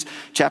Ephesians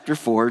chapter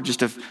 4,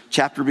 just a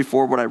chapter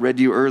before what I read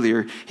to you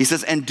earlier, he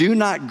says, "And do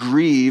not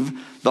grieve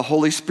the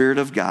Holy Spirit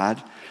of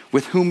God,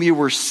 with whom you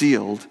were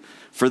sealed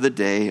for the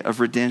day of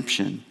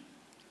redemption."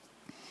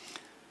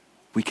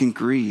 We can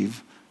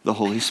grieve the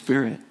Holy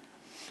Spirit.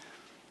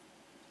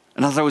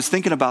 And as I was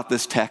thinking about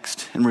this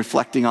text and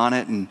reflecting on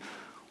it, and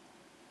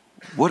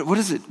what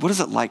is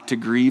it like to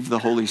grieve the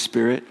Holy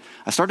Spirit,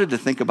 I started to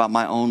think about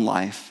my own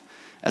life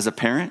as a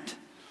parent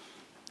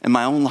and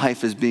my own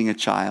life as being a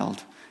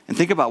child, and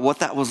think about what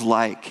that was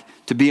like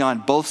to be on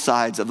both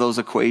sides of those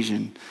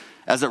equations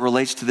as it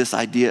relates to this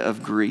idea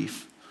of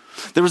grief.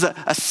 There was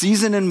a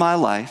season in my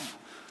life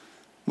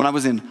when I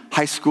was in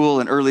high school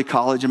and early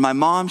college, and my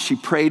mom, she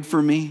prayed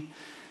for me.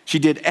 She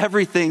did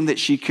everything that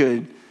she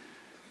could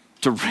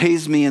to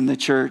raise me in the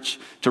church,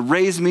 to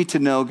raise me to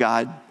know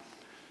God.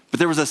 But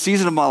there was a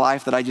season of my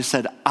life that I just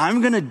said,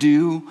 I'm going to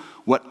do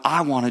what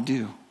I want to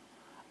do.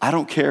 I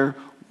don't care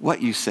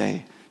what you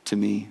say to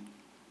me.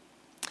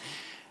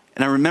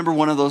 And I remember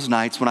one of those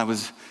nights when I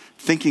was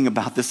thinking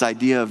about this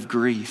idea of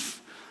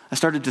grief. I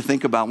started to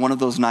think about one of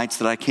those nights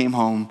that I came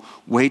home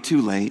way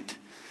too late,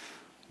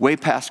 way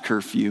past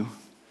curfew,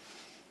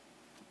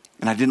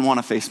 and I didn't want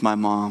to face my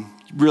mom,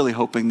 really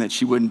hoping that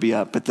she wouldn't be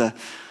up. But the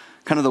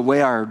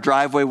way our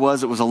driveway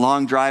was, it was a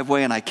long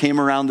driveway, and I came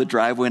around the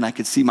driveway and I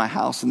could see my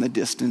house in the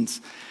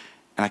distance,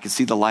 and I could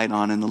see the light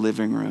on in the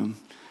living room.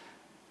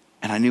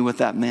 And I knew what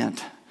that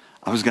meant.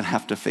 I was going to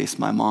have to face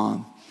my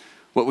mom.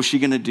 What was she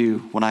going to do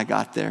when I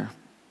got there?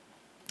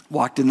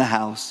 Walked in the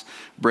house,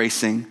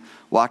 bracing,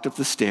 walked up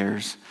the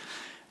stairs,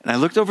 and I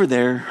looked over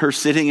there, her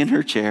sitting in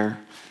her chair,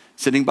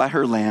 sitting by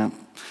her lamp,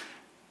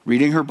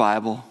 reading her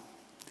Bible.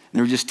 And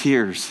there were just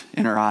tears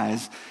in her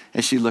eyes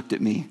as she looked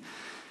at me.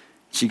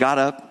 She got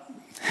up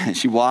and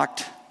she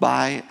walked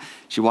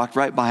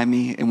right by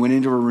me and went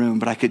into her room,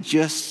 but I could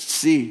just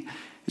see,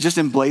 it just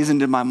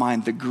emblazoned in my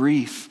mind the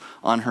grief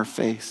on her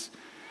face.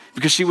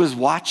 Because she was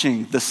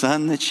watching the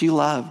son that she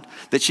loved,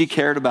 that she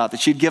cared about, that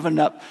she'd given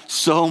up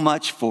so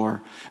much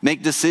for,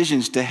 make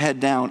decisions to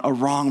head down a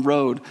wrong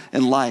road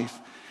in life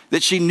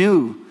that she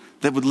knew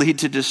that would lead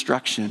to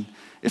destruction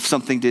if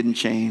something didn't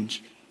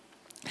change.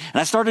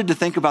 And I started to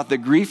think about the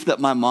grief that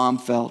my mom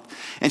felt.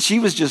 And she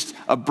was just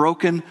a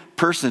broken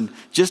person,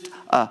 just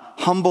a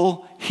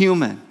humble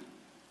human.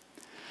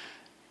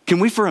 Can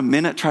we for a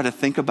minute try to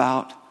think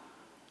about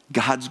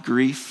God's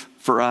grief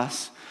for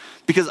us?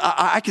 Because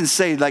I can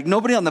say, like,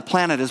 nobody on the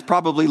planet has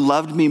probably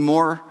loved me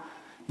more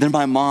than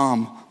my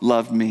mom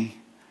loved me.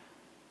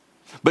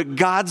 But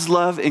God's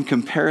love in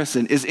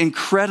comparison is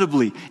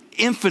incredibly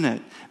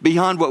infinite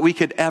beyond what we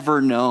could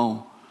ever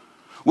know.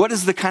 What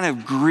is the kind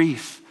of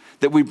grief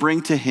that we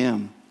bring to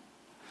him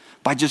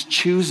by just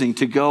choosing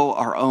to go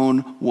our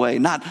own way,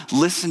 not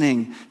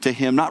listening to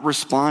him, not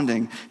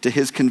responding to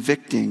his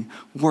convicting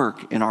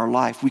work in our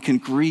life? We can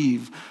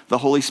grieve the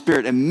Holy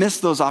Spirit and miss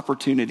those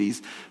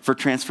opportunities for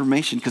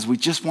transformation because we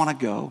just want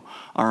to go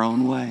our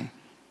own way.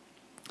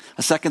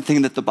 A second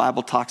thing that the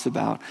Bible talks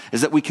about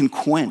is that we can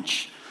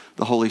quench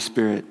the Holy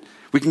Spirit.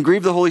 We can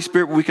grieve the Holy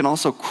Spirit, but we can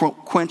also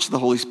quench the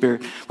Holy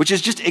Spirit, which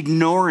is just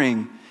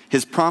ignoring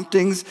his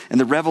promptings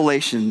and the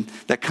revelation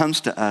that comes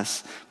to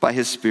us by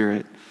his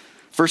Spirit.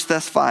 1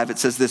 Thess 5, it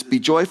says this: "Be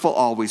joyful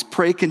always,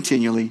 pray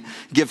continually,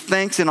 give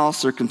thanks in all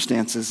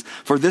circumstances,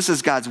 for this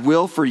is God's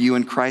will for you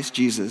in Christ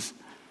Jesus."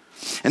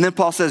 And then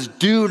Paul says,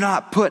 do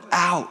not put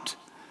out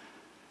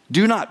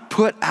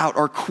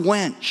or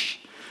quench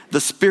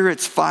the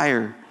Spirit's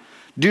fire.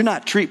 Do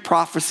not treat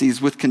prophecies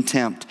with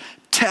contempt.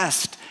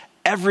 Test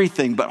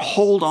everything, but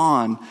hold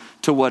on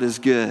to what is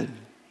good.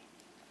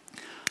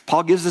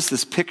 Paul gives us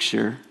this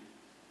picture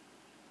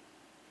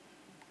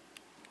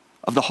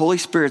of the Holy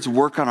Spirit's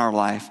work on our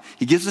life.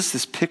 He gives us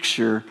this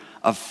picture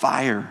of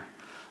fire,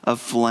 of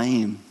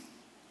flame.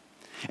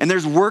 And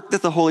there's work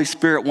that the Holy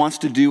Spirit wants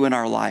to do in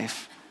our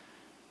life.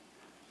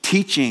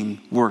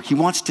 Teaching work. He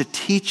wants to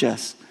teach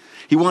us.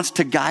 He wants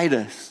to guide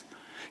us.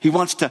 He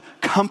wants to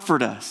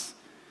comfort us.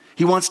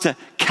 He wants to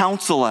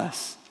counsel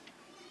us.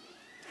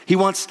 He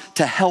wants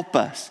to help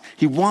us.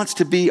 He wants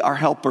to be our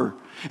helper.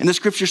 And the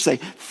scriptures say,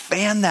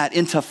 fan that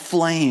into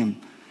flame.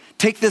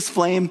 Take this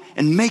flame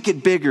and make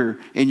it bigger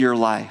in your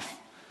life.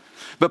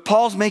 But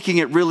Paul's making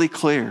it really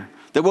clear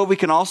that what we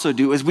can also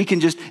do is we can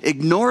just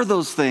ignore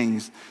those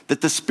things that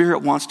the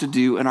Spirit wants to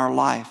do in our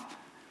life.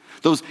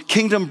 Those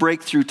kingdom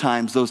breakthrough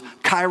times, those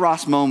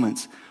kairos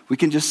moments, we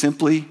can just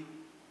simply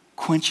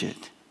quench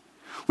it.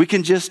 We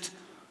can just,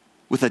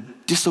 with a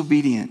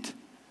disobedient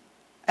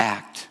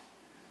act,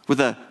 with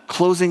a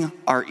closing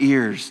our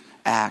ears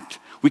act,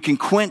 we can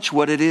quench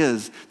what it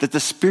is that the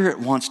Spirit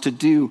wants to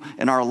do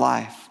in our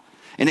life.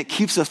 And it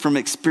keeps us from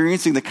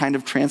experiencing the kind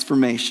of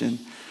transformation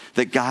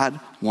that God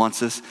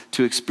wants us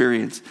to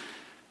experience.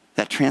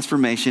 That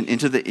transformation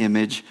into the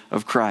image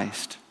of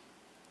Christ.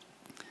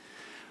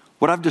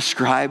 What I've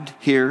described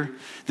here,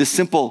 this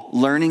simple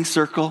learning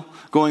circle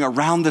going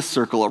around this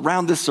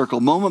circle,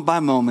 moment by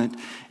moment,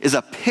 is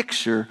a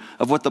picture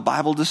of what the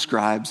Bible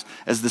describes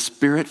as the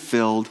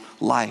Spirit-filled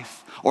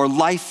life, or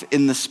life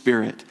in the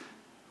Spirit.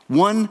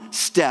 One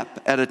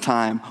step at a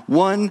time,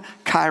 one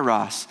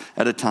kairos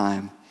at a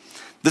time.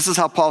 This is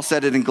how Paul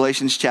said it in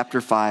Galatians chapter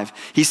 5.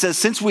 He says,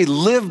 since we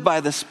live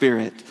by the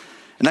Spirit,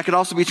 and that could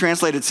also be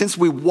translated, since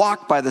we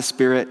walk by the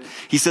Spirit,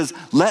 he says,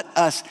 let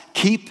us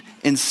keep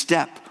in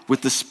step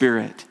with the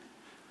Spirit.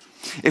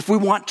 If we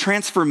want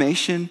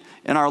transformation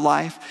in our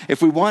life,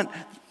 if we want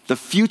the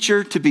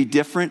future to be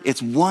different,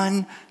 it's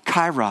one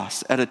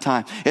kairos at a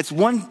time. It's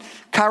one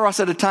kairos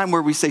at a time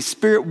where we say,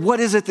 Spirit, what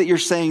is it that you're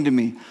saying to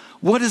me?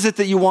 What is it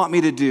that you want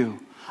me to do?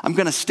 I'm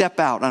going to step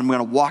out and I'm going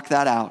to walk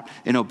that out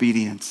in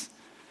obedience.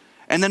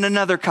 And then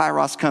another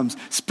kairos comes.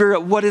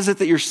 Spirit, what is it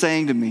that you're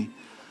saying to me?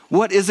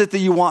 What is it that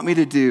you want me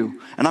to do?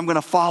 And I'm going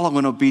to follow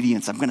in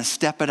obedience. I'm going to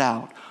step it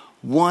out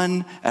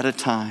one at a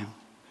time.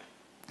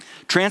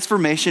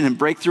 Transformation and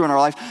breakthrough in our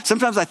life.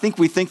 Sometimes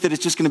we think that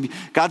it's just going to be,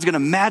 God's going to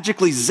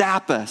magically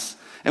zap us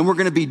and we're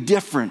going to be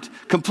different,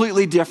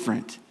 completely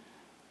different.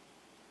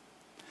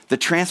 The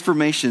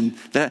transformation,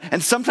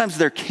 and sometimes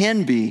there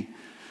can be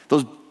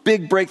those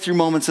big breakthrough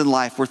moments in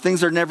life where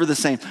things are never the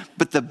same,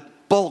 but the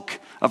bulk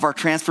of our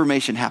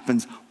transformation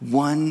happens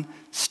one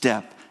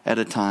step at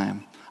a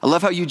time. I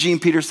love how Eugene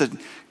Peterson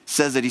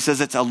says it. He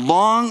says it's a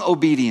long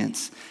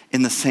obedience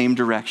in the same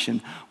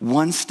direction,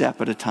 one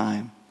step at a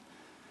time.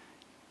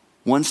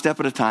 One step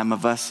at a time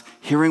of us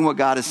hearing what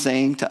God is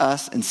saying to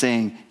us and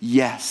saying,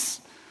 yes,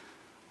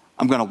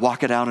 I'm going to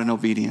walk it out in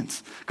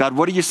obedience. God,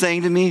 what are you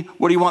saying to me?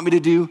 What do you want me to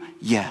do?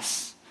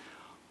 Yes.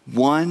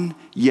 One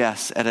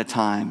yes at a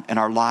time, and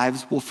our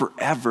lives will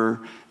forever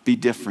be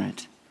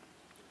different.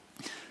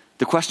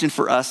 The question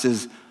for us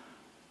is,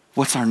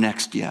 what's our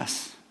next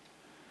yes?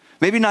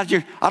 Maybe not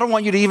I don't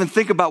want you to even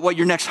think about what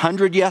your next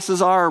 100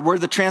 yeses are or where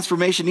the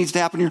transformation needs to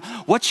happen here.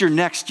 What's your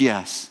next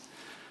yes?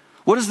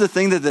 What is the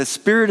thing that the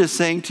Spirit is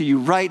saying to you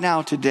right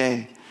now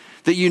today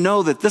that you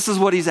know that this is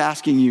what he's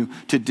asking you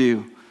to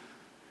do?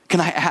 Can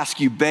I ask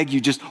you, beg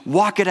you, just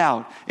walk it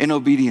out in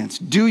obedience.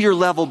 Do your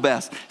level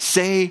best.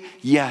 Say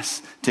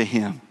yes to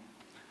him.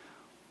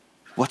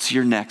 What's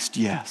your next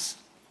yes?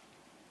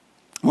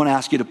 I want to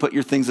ask you to put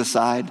your things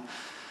aside.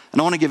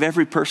 And I want to give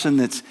every person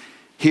that's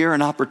here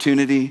an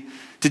opportunity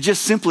to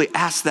just simply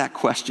ask that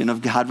question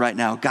of God right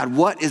now. God,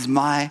 what is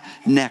my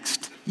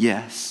next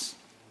yes?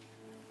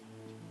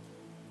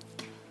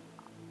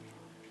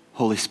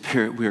 Holy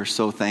Spirit, we are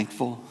so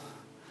thankful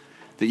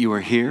that you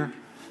are here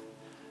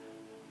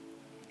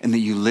and that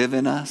you live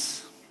in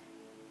us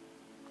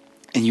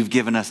and you've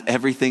given us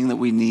everything that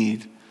we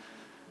need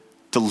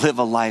to live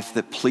a life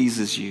that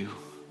pleases you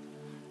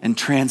and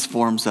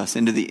transforms us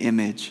into the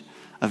image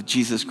of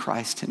Jesus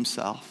Christ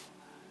himself.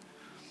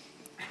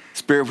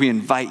 Spirit, we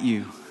invite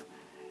you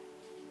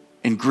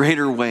in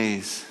greater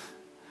ways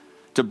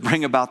to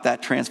bring about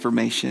that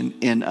transformation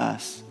in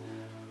us.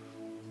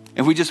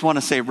 And we just want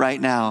to say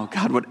right now,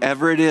 God,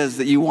 whatever it is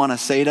that you want to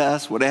say to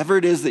us, whatever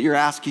it is that you're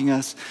asking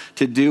us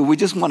to do, we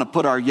just want to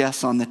put our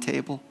yes on the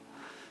table.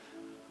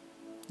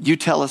 You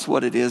tell us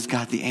what it is,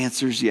 God. The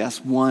answer is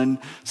yes, one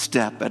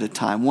step at a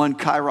time, one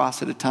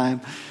kairos at a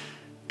time.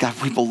 God,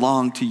 we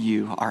belong to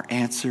you. Our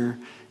answer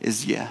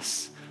is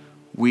yes.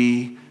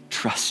 We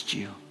trust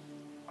you.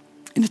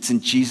 And it's in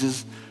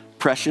Jesus'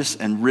 precious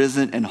and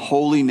risen and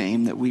holy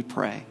name that we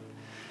pray.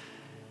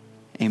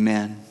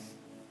 Amen.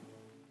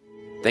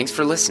 Thanks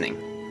for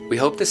listening. We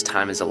hope this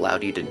time has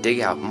allowed you to dig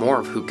out more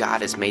of who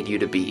God has made you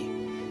to be.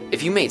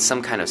 If you made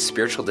some kind of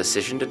spiritual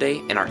decision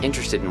today and are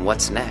interested in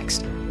what's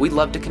next, we'd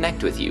love to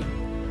connect with you.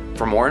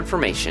 For more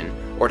information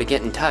or to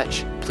get in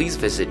touch, please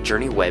visit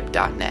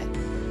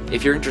journeyweb.net.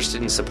 If you're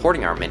interested in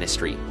supporting our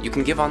ministry, you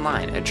can give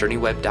online at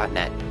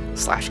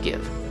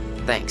journeyweb.net/give.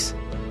 Thanks.